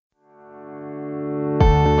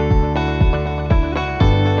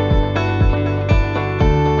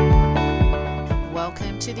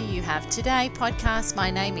Have Today podcast. My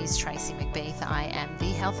name is Tracy McBeath. I am the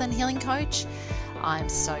health and healing coach. I'm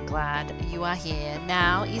so glad you are here.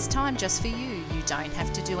 Now is time just for you. You don't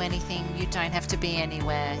have to do anything. You don't have to be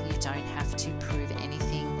anywhere. You don't have to prove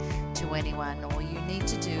anything to anyone. All you need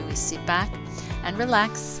to do is sit back and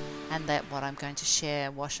relax and let what I'm going to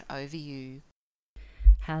share wash over you.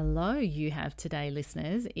 Hello, You Have Today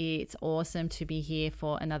listeners. It's awesome to be here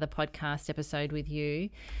for another podcast episode with you.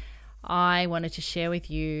 I wanted to share with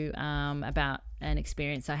you about an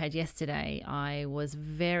experience I had yesterday. I was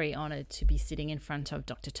very honoured to be sitting in front of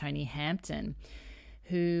Dr. Tony Hampton,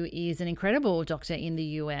 who is an incredible doctor in the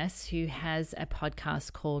US who has a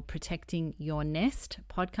podcast called Protecting Your Nest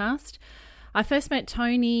podcast. I first met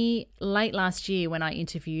Tony late last year when I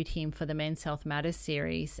interviewed him for the Men's Health Matters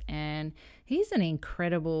series, and he's an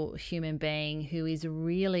incredible human being who is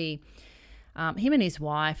really, him and his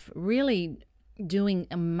wife, really doing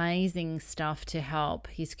amazing stuff to help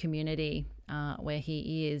his community where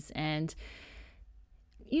he is. And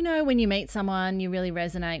you know, when you meet someone, you really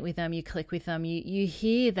resonate with them, you click with them, you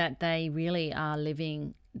hear that they really are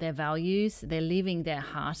living their values, they're living their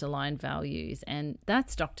heart-aligned values, and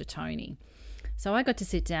that's Dr. Tony. So I got to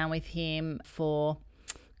sit down with him for,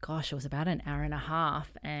 it was about an hour and a half,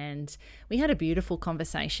 and we had a beautiful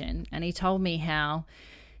conversation, and he told me how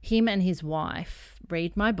him and his wife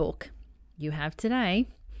read my book, You Have Today,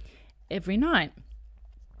 every night,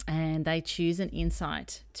 and they choose an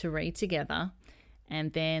insight to read together,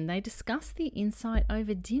 and then they discuss the insight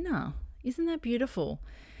over dinner. Isn't that beautiful?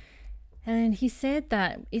 And he said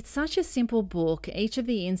that it's such a simple book. Each of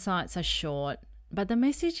the insights are short, but the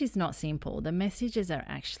message is not simple. The messages are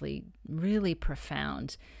actually really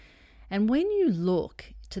profound. And when you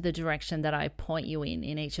look to the direction that I point you in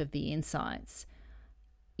each of the insights,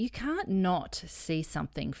 you can't not see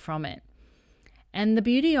something from it. And the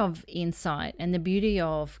beauty of insight and the beauty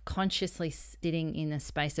of consciously sitting in a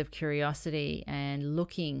space of curiosity and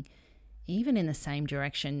looking even in the same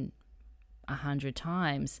direction 100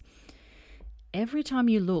 times, every time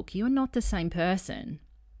you look, you're not the same person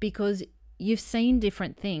because you've seen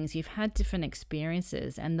different things, you've had different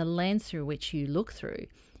experiences, and the lens through which you look through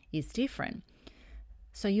is different.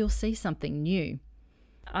 So you'll see something new.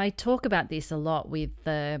 I talk about this a lot with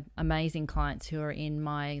the amazing clients who are in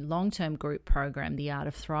my long-term group program, The Art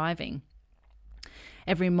of Thriving.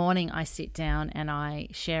 Every morning I sit down and I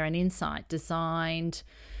share an insight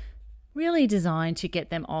really designed to get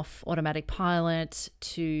them off automatic pilot,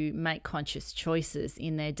 to make conscious choices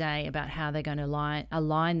in their day about how they're going to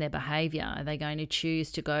align their behavior. Are they going to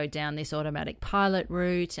choose to go down this automatic pilot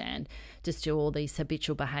route and just do all these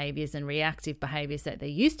habitual behaviors and reactive behaviors that they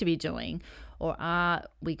used to be doing? Or are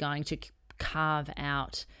we going to carve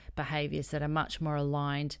out behaviors that are much more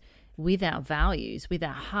aligned with our values, with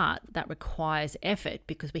our heart? That requires effort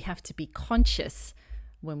because we have to be conscious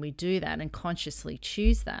when we do that and consciously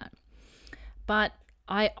choose that. But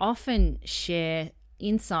I often share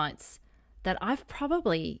insights that I've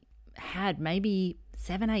probably had maybe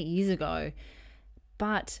 7-8 years ago,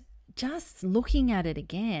 but just looking at it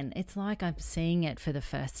again, it's like I'm seeing it for the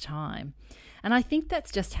first time. And I think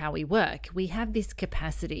that's just how we work. We have this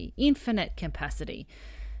capacity, infinite capacity,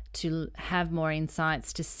 to have more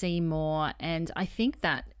insights, to see more. And I think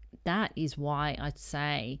that is why I'd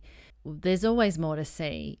say there's always more to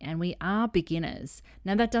see, and we are beginners.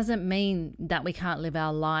 Now, that doesn't mean that we can't live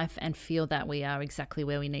our life and feel that we are exactly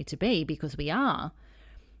where we need to be, because we are.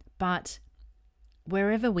 But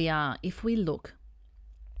wherever we are, if we look,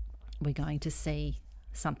 we're going to see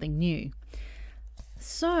something new.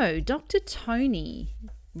 So Dr. Tony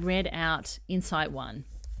read out Insight 1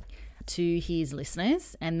 to his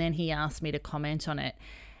listeners, and then he asked me to comment on it.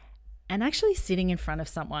 And actually sitting in front of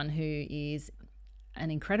someone who is an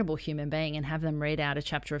incredible human being and have them read out a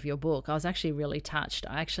chapter of your book, I was actually really touched.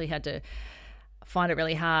 I actually had to find it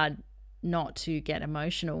really hard not to get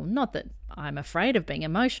emotional. Not that I'm afraid of being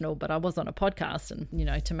emotional, but I was on a podcast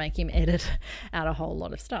and, to make him edit out a whole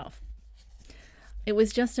lot of stuff. It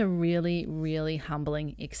was just a really, really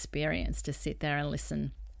humbling experience to sit there and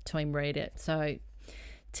listen to him read it. So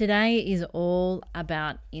today is all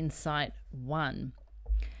about Insight 1.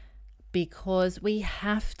 Because we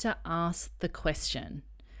have to ask the question.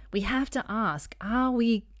 We have to ask, are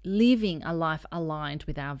we living a life aligned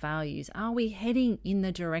with our values? Are we heading in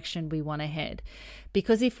the direction we want to head?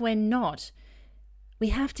 Because if we're not, we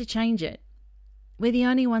have to change it. We're the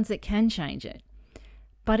only ones that can change it.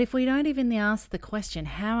 But if we don't even ask the question,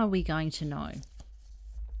 how are we going to know?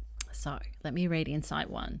 So let me read Insight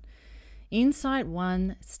 1. Insight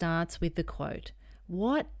 1 starts with the quote,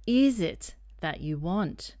 "What is it that you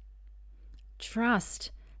want?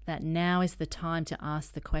 Trust that now is the time to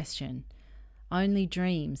ask the question. Only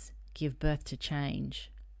dreams give birth to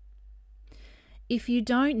change. If you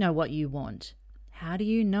don't know what you want, how do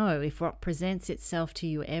you know if what presents itself to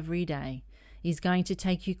you every day is going to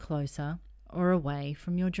take you closer or away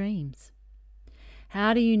from your dreams?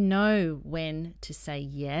 How do you know when to say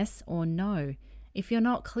yes or no if you're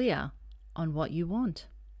not clear on what you want?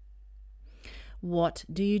 What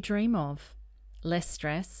do you dream of? Less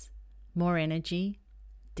stress, more energy,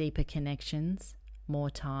 deeper connections, more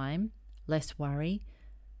time, less worry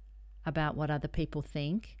about what other people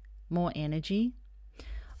think, more energy?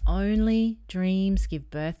 Only dreams give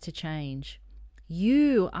birth to change.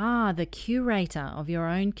 You are the curator of your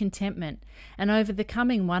own contentment, and over the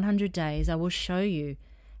coming 100 days, I will show you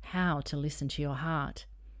how to listen to your heart,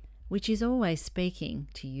 which is always speaking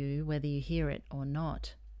to you whether you hear it or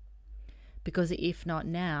not. Because if not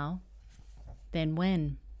now, then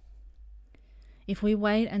when? If we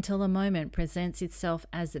wait until the moment presents itself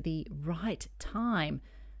as the right time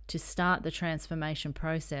to start the transformation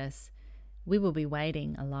process, we will be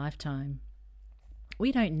waiting a lifetime.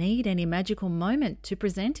 We don't need any magical moment to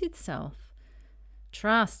present itself.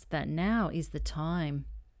 Trust that now is the time.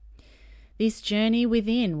 This journey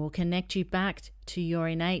within will connect you back to your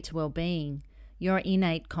innate well-being, your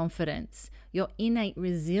innate confidence, your innate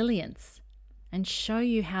resilience, and show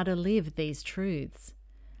you how to live these truths,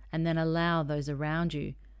 and then allow those around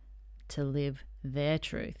you to live their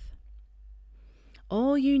truth.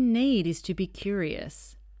 All you need is to be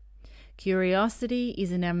curious. Curiosity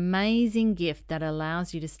is an amazing gift that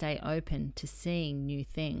allows you to stay open to seeing new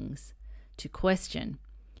things, to question,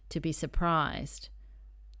 to be surprised,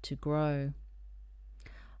 to grow.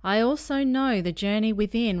 I also know the journey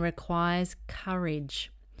within requires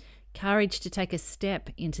courage. Courage to take a step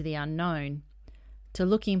into the unknown, to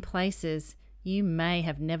look in places you may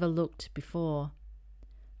have never looked before,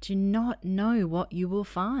 to not know what you will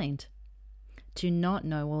find, to not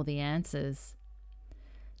know all the answers,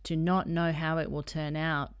 to not know how it will turn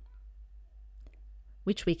out,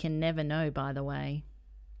 which we can never know, by the way.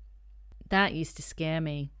 That used to scare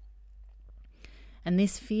me. And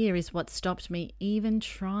this fear is what stopped me even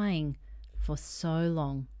trying for so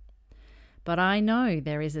long. But I know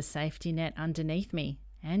there is a safety net underneath me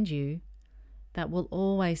and you that will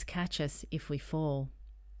always catch us if we fall.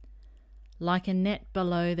 Like a net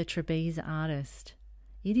below the trapeze artist.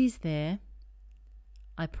 It is there,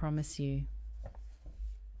 I promise you.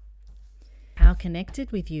 How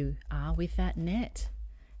connected with you are with that net?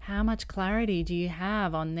 How much clarity do you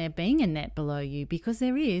have on there being a net below you? Because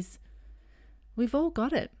there is. We've all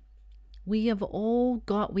got it. We have all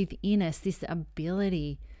got within us this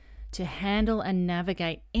ability to handle and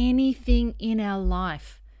navigate anything in our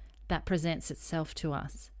life that presents itself to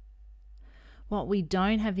us. What we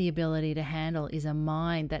don't have the ability to handle is a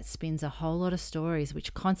mind that spins a whole lot of stories,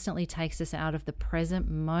 which constantly takes us out of the present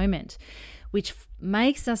moment, which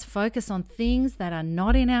makes us focus on things that are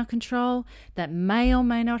not in our control, that may or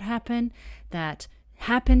may not happen, that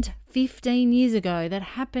happened 15 years ago, that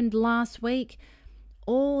happened last week.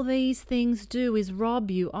 All these things do is rob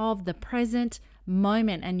you of the present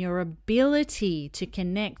moment and your ability to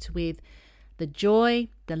connect with the joy,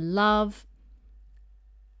 the love,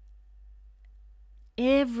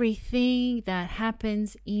 everything that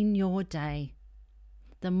happens in your day.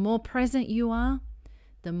 The more present you are,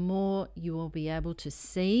 the more you will be able to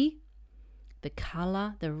see the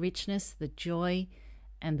color, the richness, the joy,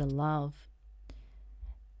 and the love.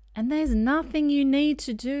 And there's nothing you need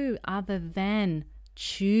to do other than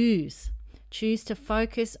choose. Choose to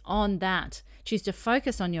focus on that. Choose to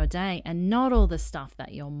focus on your day and not all the stuff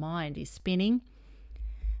that your mind is spinning.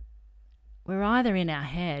 We're either in our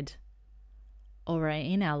head or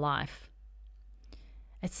in our life.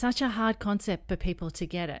 It's such a hard concept for people to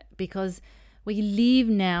get it because we live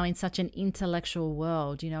now in such an intellectual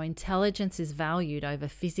world. You know, intelligence is valued over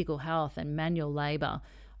physical health and manual labor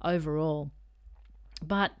overall.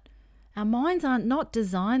 But our minds are not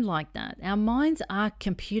designed like that. Our minds are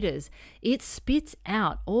computers. It spits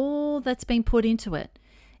out all that's been put into it.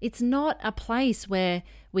 It's not a place where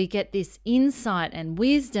we get this insight and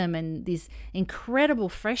wisdom and this incredible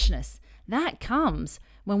freshness. That comes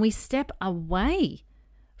when we step away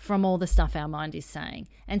from all the stuff our mind is saying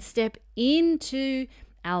and step into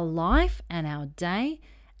our life and our day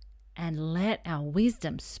and let our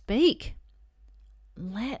wisdom speak.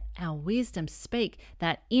 Let our wisdom speak,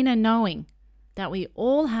 that inner knowing that we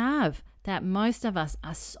all have, that most of us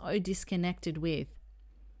are so disconnected with.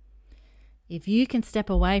 If you can step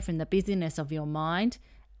away from the busyness of your mind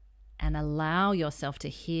and allow yourself to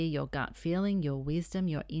hear your gut feeling, your wisdom,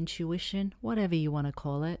 your intuition, whatever you want to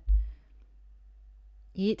call it,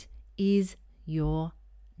 It is your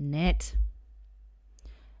net.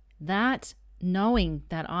 That knowing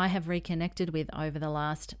that I have reconnected with over the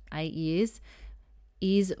last 8 years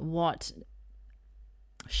is what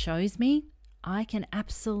shows me I can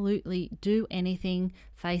absolutely do anything,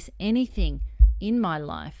 face anything in my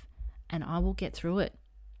life, and I will get through it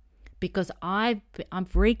because I've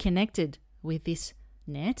reconnected with this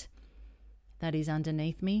net that is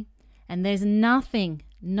underneath me, and there's nothing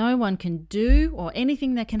no one can do or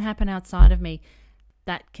anything that can happen outside of me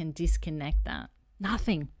that can disconnect that.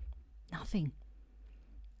 Nothing.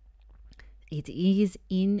 It is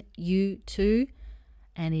in you too,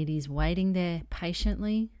 and it is waiting there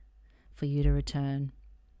patiently for you to return.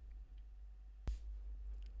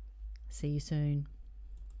 See you soon.